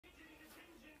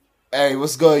Hey,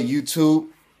 what's good, YouTube?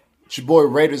 It's your boy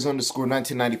Raiders underscore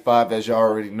 1995, as y'all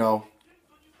already know.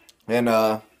 And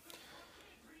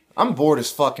I'm bored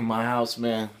as fuck in my house,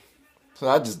 man. So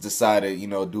I just decided,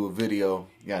 do a video.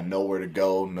 Got nowhere to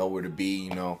go, nowhere to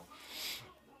be.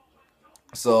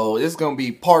 So it's gonna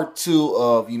be part two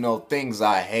of, things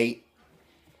I hate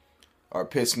or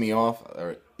piss me off.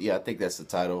 Or yeah, I think that's the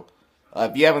title.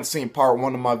 If you haven't seen part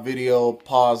one of my video,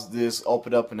 pause this,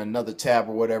 open up in another tab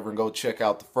or whatever, and go check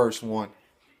out the first one.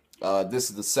 This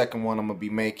is the second one I'm gonna be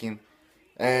making,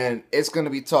 and it's gonna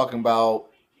be talking about,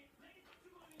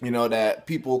 that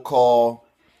people call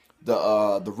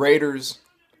the Raiders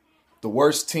the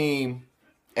worst team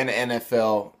in the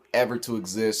NFL ever to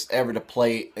exist, ever to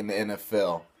play in the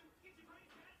NFL.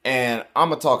 And I'm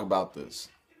gonna talk about this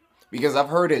because I've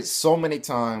heard it so many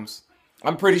times.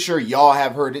 I'm pretty sure y'all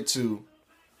have heard it too,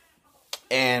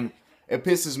 and it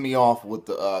pisses me off with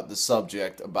the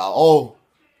subject about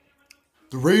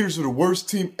the Raiders are the worst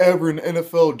team ever in the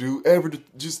NFL, dude. Ever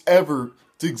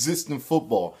to exist in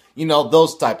football.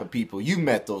 Those type of people. You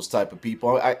met those type of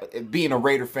people. Being a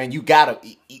Raider fan, you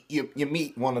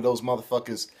meet one of those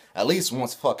motherfuckers at least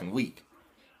once fucking week.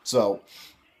 So,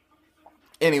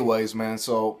 anyways, man.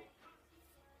 So,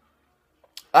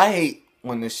 I hate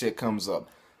when this shit comes up.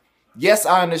 Yes,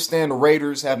 I understand the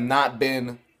Raiders have not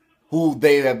been who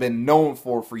they have been known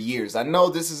for years. I know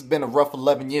this has been a rough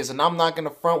 11 years, and I'm not going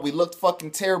to front. We looked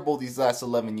fucking terrible these last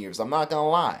 11 years. I'm not going to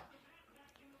lie.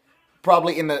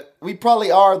 We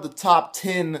probably are the top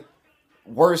 10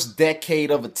 worst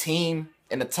decade of a team,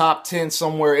 in the top 10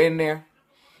 somewhere in there.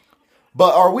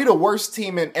 But are we the worst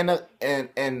team in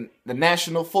the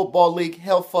National Football League?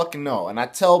 Hell fucking no. And I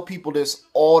tell people this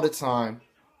all the time.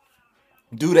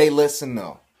 Do they listen?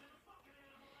 No.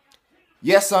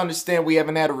 Yes, I understand we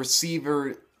haven't had a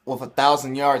receiver with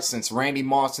 1,000 yards since Randy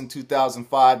Moss in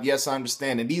 2005. Yes, I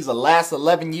understand. And these are the last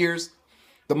 11 years,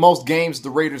 the most games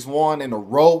the Raiders won in a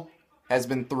row has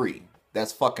been 3.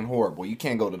 That's fucking horrible. You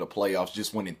can't go to the playoffs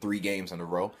just winning 3 games in a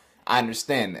row. I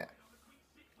understand that.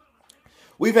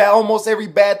 We've had almost every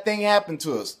bad thing happen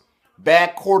to us.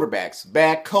 Bad quarterbacks,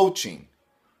 bad coaching,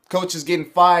 coaches getting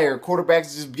fired,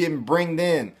 quarterbacks just getting bringed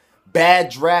in, bad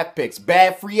draft picks,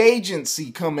 bad free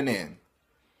agency coming in.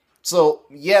 So,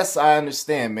 yes, I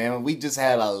understand, man. We just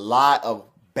had a lot of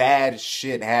bad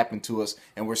shit happen to us,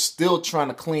 and we're still trying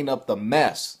to clean up the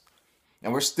mess.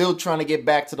 And we're still trying to get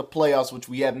back to the playoffs, which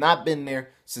we have not been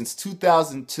there since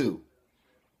 2002.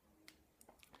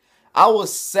 I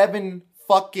was 7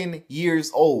 fucking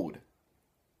years old.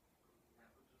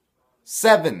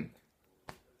 7.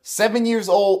 7 years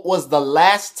old was the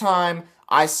last time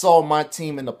I saw my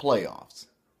team in the playoffs.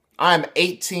 I'm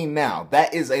 18 now.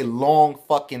 That is a long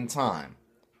fucking time.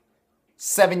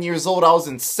 7 years old. I was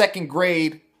in 2nd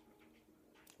grade.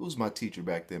 Who was my teacher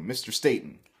back then? Mr.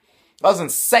 Staten. I was in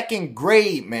 2nd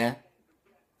grade, man.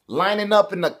 Lining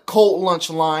up in the cold lunch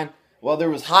line. While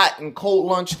there was hot and cold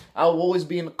lunch, I would always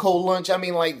be in the cold lunch. I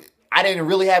mean, I didn't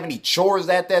really have any chores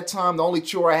at that time. The only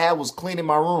chore I had was cleaning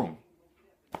my room.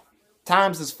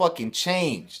 Times has fucking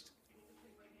changed.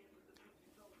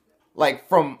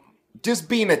 From just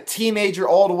being a teenager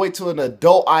all the way to an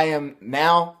adult I am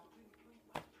now,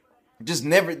 just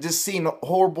seeing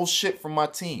horrible shit from my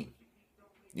team,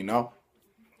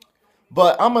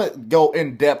 But I'm going to go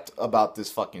in depth about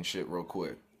this fucking shit real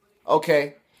quick.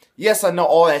 Okay, yes, I know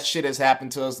all that shit has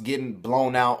happened to us, getting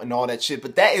blown out and all that shit,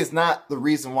 but that is not the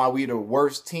reason why we're the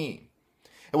worst team.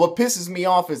 And what pisses me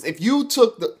off is if you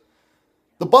took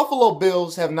the Buffalo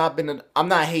Bills have not been... I'm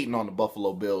not hating on the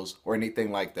Buffalo Bills or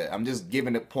anything like that. I'm just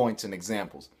giving it points and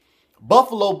examples.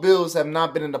 Buffalo Bills have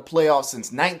not been in the playoffs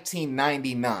since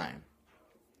 1999.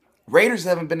 Raiders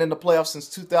haven't been in the playoffs since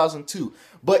 2002.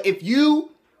 But if you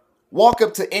walk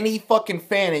up to any fucking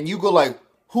fan and you go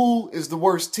who is the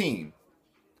worst team?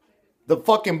 The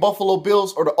fucking Buffalo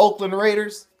Bills or the Oakland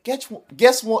Raiders? Guess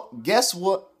what?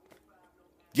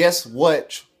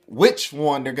 Which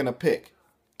one they're going to pick?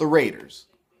 The Raiders.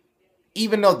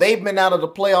 Even though they've been out of the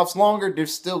playoffs longer, they're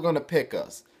still going to pick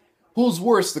us. Who's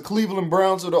worse, the Cleveland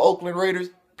Browns or the Oakland Raiders?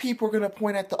 People are going to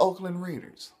point at the Oakland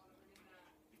Raiders.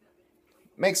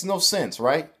 Makes no sense,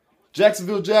 right?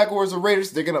 Jacksonville Jaguars or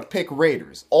Raiders, they're going to pick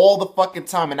Raiders all the fucking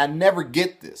time, and I never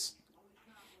get this.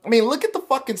 I mean, look at the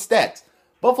fucking stats.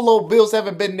 Buffalo Bills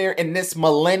haven't been there in this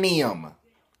millennium.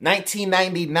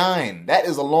 1999. That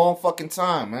is a long fucking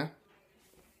time, man.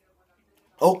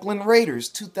 Oakland Raiders,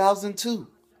 2002.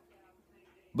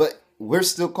 But we're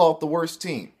still called the worst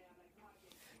team.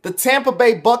 The Tampa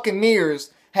Bay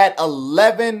Buccaneers had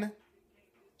 11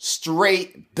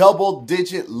 straight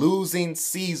double-digit losing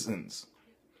seasons.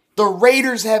 The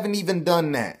Raiders haven't even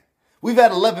done that. We've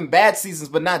had 11 bad seasons,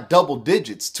 but not double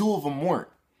digits. 2 of them weren't.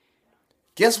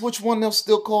 Guess which one they'll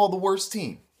still call the worst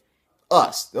team?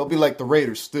 Us. They'll be like the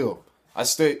Raiders still. I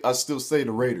still say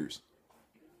the Raiders.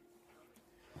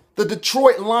 The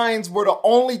Detroit Lions were the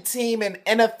only team in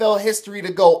NFL history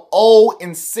to go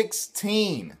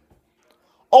 0-16.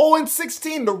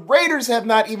 0-16. The Raiders have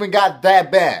not even got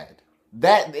that bad.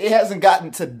 It hasn't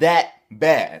gotten to that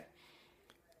bad.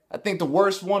 I think the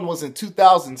worst one was in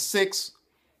 2006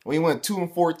 when we went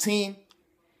 2-14.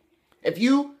 If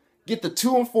you get the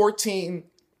 2-14,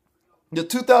 the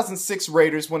 2006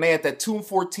 Raiders when they had that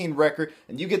 2-14 record,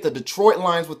 and you get the Detroit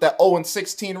Lions with that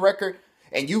 0-16 record,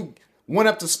 and you went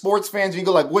up to sports fans and you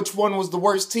go like, which one was the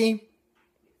worst team?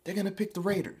 They're gonna pick the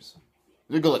Raiders.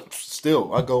 They go like,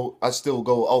 I still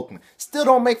go Oakland. Still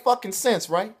don't make fucking sense,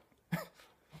 right?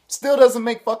 Still doesn't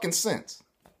make fucking sense.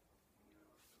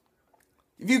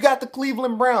 If you got the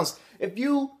Cleveland Browns, if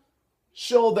you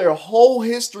show their whole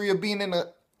history of being in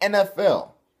the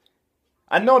NFL,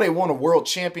 I know they won a world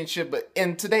championship, but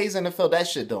in today's NFL, that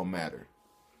shit don't matter.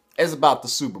 It's about the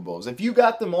Super Bowls. If you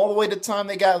got them all the way to the time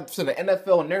they got to the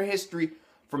NFL in their history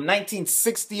from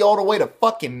 1960 all the way to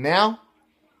fucking now,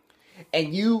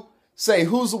 and you say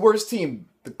who's the worst team,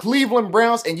 the Cleveland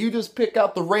Browns, and you just pick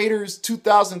out the Raiders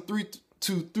 2003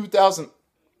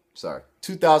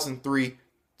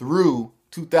 through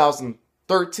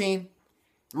 2013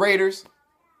 Raiders,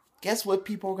 guess what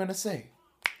people are going to say?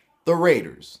 The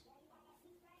Raiders.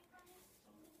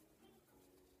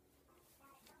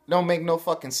 Don't make no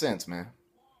fucking sense, man.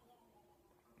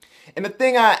 And the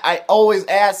thing I always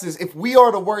ask is, if we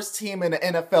are the worst team in the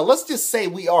NFL, let's just say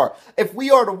we are. If we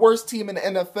are the worst team in the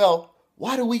NFL,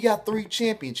 why do we got 3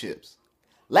 championships?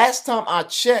 Last time I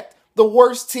checked, the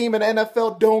worst team in the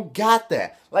NFL don't got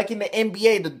that. Like in the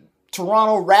NBA, the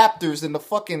Toronto Raptors and the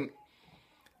fucking,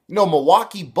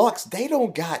 Milwaukee Bucks, they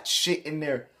don't got shit in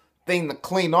their thing to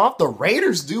clean off. The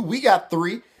Raiders do. We got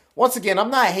 3. Once again,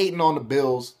 I'm not hating on the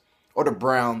Bills or the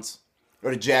Browns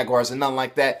or the Jaguars or nothing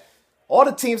like that. All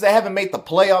the teams that haven't made the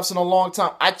playoffs in a long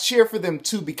time, I cheer for them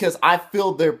too because I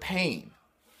feel their pain.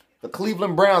 The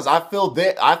Cleveland Browns, I feel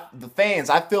their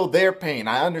pain.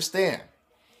 I understand.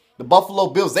 The Buffalo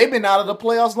Bills, they've been out of the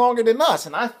playoffs longer than us,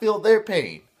 and I feel their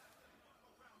pain.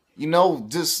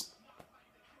 Just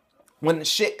when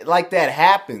shit like that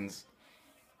happens,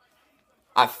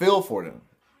 I feel for them.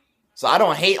 So I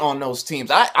don't hate on those teams.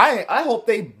 I hope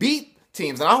they beat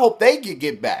teams, and I hope they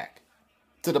get back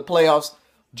to the playoffs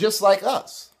just like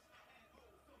us.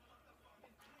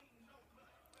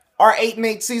 Our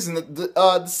 8-8 season,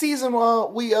 the season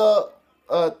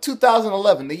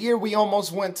 2011, the year we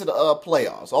almost went to the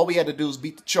playoffs. All we had to do was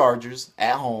beat the Chargers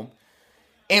at home,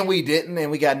 and we didn't,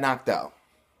 and we got knocked out.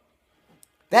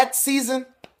 That season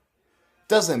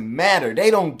doesn't matter.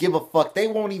 They don't give a fuck. They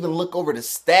won't even look over the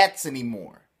stats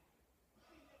anymore.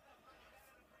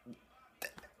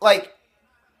 Like,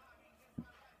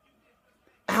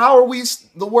 how are we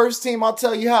the worst team? I'll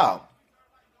tell you how.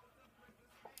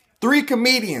 3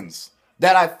 comedians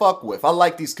that I fuck with. I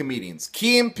like these comedians.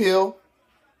 Key and Peele.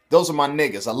 Those are my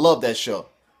niggas. I love that show.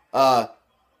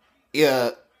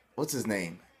 What's his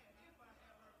name?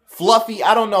 Fluffy.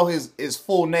 I don't know his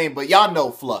full name, but y'all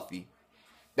know Fluffy.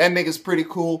 That nigga's pretty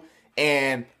cool.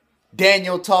 And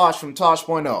Daniel Tosh from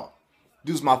Tosh.0.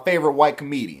 Dude's my favorite white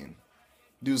comedian.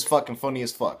 Dude's fucking funny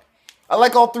as fuck. I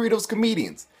like all 3 of those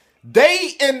comedians.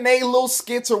 They, in they little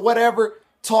skits or whatever,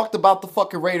 talked about the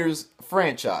fucking Raiders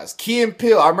franchise. Key and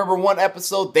Peele, I remember one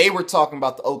episode, they were talking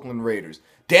about the Oakland Raiders.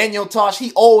 Daniel Tosh,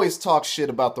 he always talks shit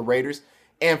about the Raiders.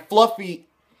 And Fluffy,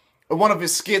 in one of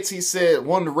his skits, he said,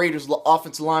 one of the Raiders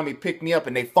offensive linemen picked me up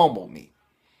and they fumbled me.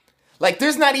 Like,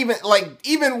 there's not even,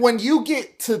 even when you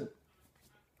get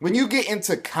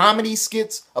into comedy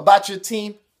skits about your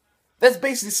team, that's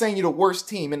basically saying you're the worst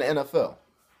team in the NFL.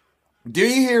 Do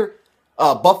you hear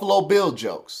Buffalo Bill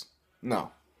jokes?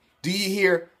 No. Do you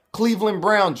hear Cleveland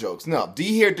Brown jokes? No. Do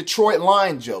you hear Detroit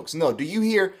Lion jokes? No. Do you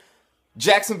hear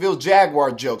Jacksonville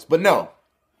Jaguar jokes? But no.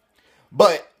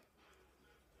 But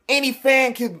any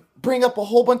fan can bring up a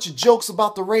whole bunch of jokes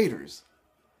about the Raiders.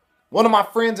 One of my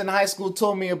friends in high school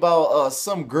told me about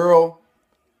some girl,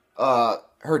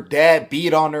 her dad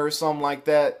beat on her or something like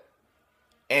that.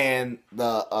 And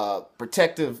the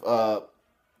protective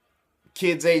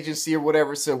kids agency or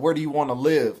whatever said, where do you want to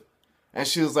live? And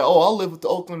she was like, oh, I'll live with the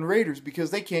Oakland Raiders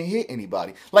because they can't hit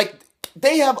anybody. Like,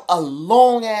 they have a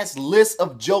long-ass list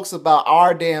of jokes about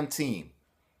our damn team.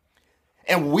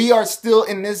 And we are still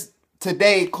in this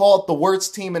today called the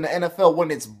worst team in the NFL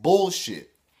when it's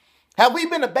bullshit. Have we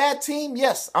been a bad team?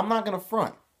 Yes, I'm not going to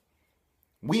front.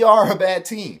 We are a bad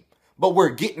team, but we're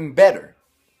getting better.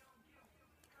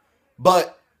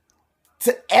 But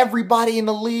to everybody in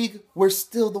the league, we're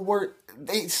still the worst.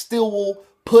 They still will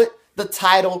put the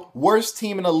title worst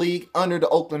team in the league under the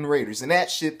Oakland Raiders. And that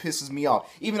shit pisses me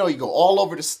off. Even though you go all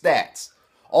over the stats,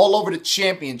 all over the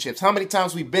championships, how many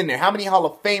times we've been there, how many Hall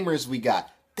of Famers we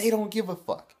got. They don't give a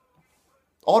fuck.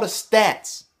 All the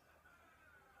stats.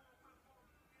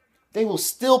 They will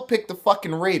still pick the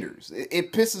fucking Raiders.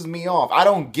 It pisses me off. I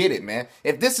don't get it, man.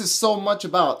 If this is so much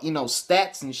about,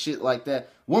 stats and shit like that,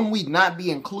 wouldn't we not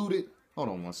be included? Hold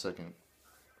on 1 second.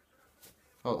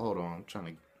 Hold on. I'm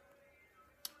trying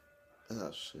to...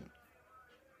 Oh, shit.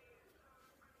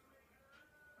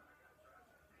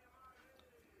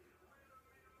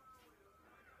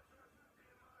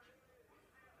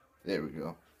 There we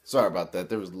go. Sorry about that.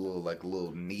 There was a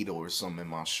little needle or something in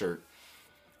my shirt.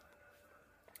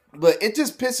 But it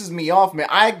just pisses me off, man.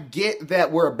 I get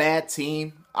that we're a bad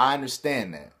team. I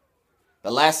understand that.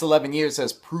 The last 11 years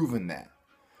has proven that.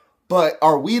 But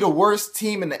are we the worst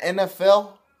team in the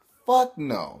NFL? Fuck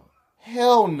no.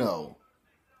 Hell no.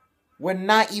 We're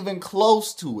not even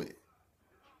close to it.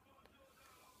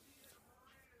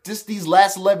 Just these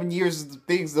last 11 years is the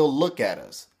things they'll look at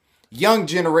us. Young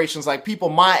generations, like people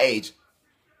my age,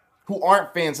 who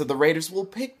aren't fans of the Raiders, will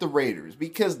pick the Raiders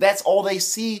because that's all they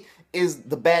see is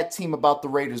the bad team about the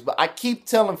Raiders. But I keep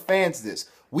telling fans this.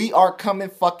 We are coming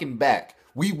fucking back.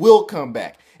 We will come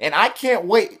back. And I can't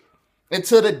wait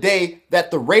until the day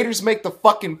that the Raiders make the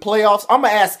fucking playoffs. I'm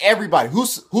going to ask everybody,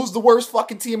 who's the worst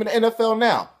fucking team in the NFL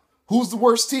now? Who's the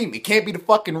worst team? It can't be the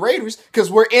fucking Raiders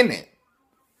because we're in it.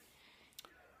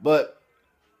 But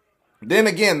then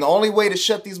again, the only way to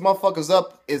shut these motherfuckers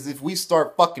up is if we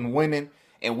start fucking winning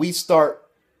and we start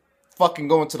fucking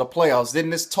going to the playoffs. Then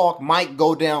this talk might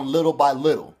go down little by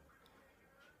little.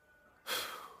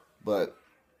 But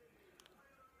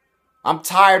I'm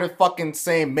tired of fucking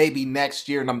saying maybe next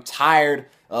year, and I'm tired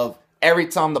of every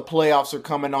time the playoffs are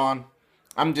coming on,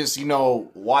 I'm just,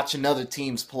 watching other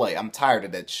teams play. I'm tired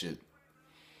of that shit.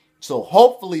 So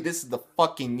hopefully this is the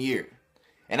fucking year.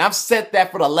 And I've said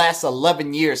that for the last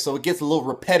 11 years, so it gets a little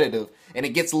repetitive and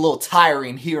it gets a little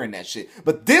tiring hearing that shit.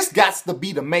 But this got to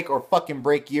be the make or fucking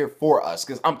break year for us,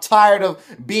 because I'm tired of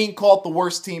being called the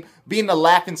worst team, being the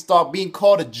laughingstock, being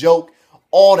called a joke,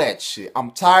 all that shit.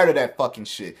 I'm tired of that fucking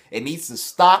shit. It needs to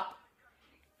stop.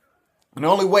 And the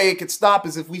only way it could stop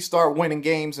is if we start winning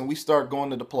games and we start going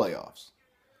to the playoffs.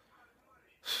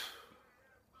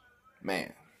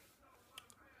 Man.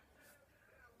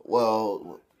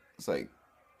 Well, it's like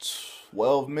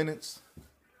 12 minutes.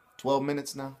 12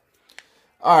 minutes now.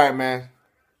 Alright, man.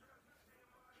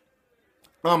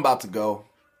 I'm about to go.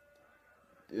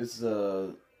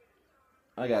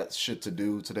 I got shit to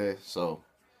do today, so.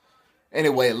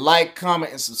 Anyway, like,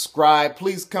 comment, and subscribe.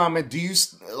 Please comment.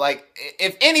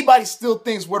 If anybody still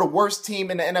thinks we're the worst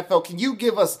team in the NFL, can you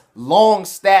give us long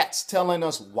stats telling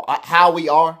us how we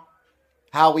are?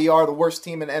 How we are the worst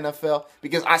team in the NFL?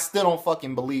 Because I still don't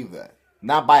fucking believe that.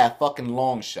 Not by a fucking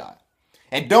long shot.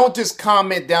 And don't just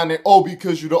comment down there, oh,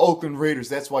 because you're the Oakland Raiders,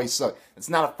 that's why you suck. It's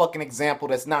not a fucking example.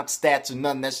 That's not stats or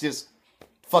nothing. That's just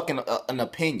fucking an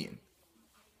opinion.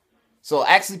 So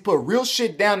actually put real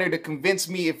shit down there to convince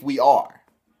me if we are.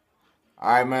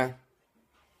 Alright, man.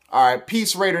 Alright,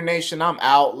 peace, Raider Nation. I'm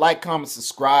out. Like, comment,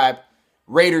 subscribe.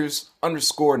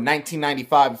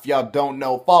 Raiders_1995 if y'all don't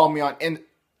know. Follow me on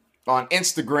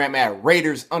Instagram at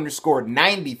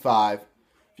Raiders_95. If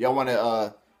y'all want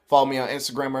to follow me on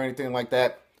Instagram or anything like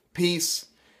that. Peace.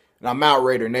 And I'm out,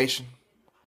 Raider Nation.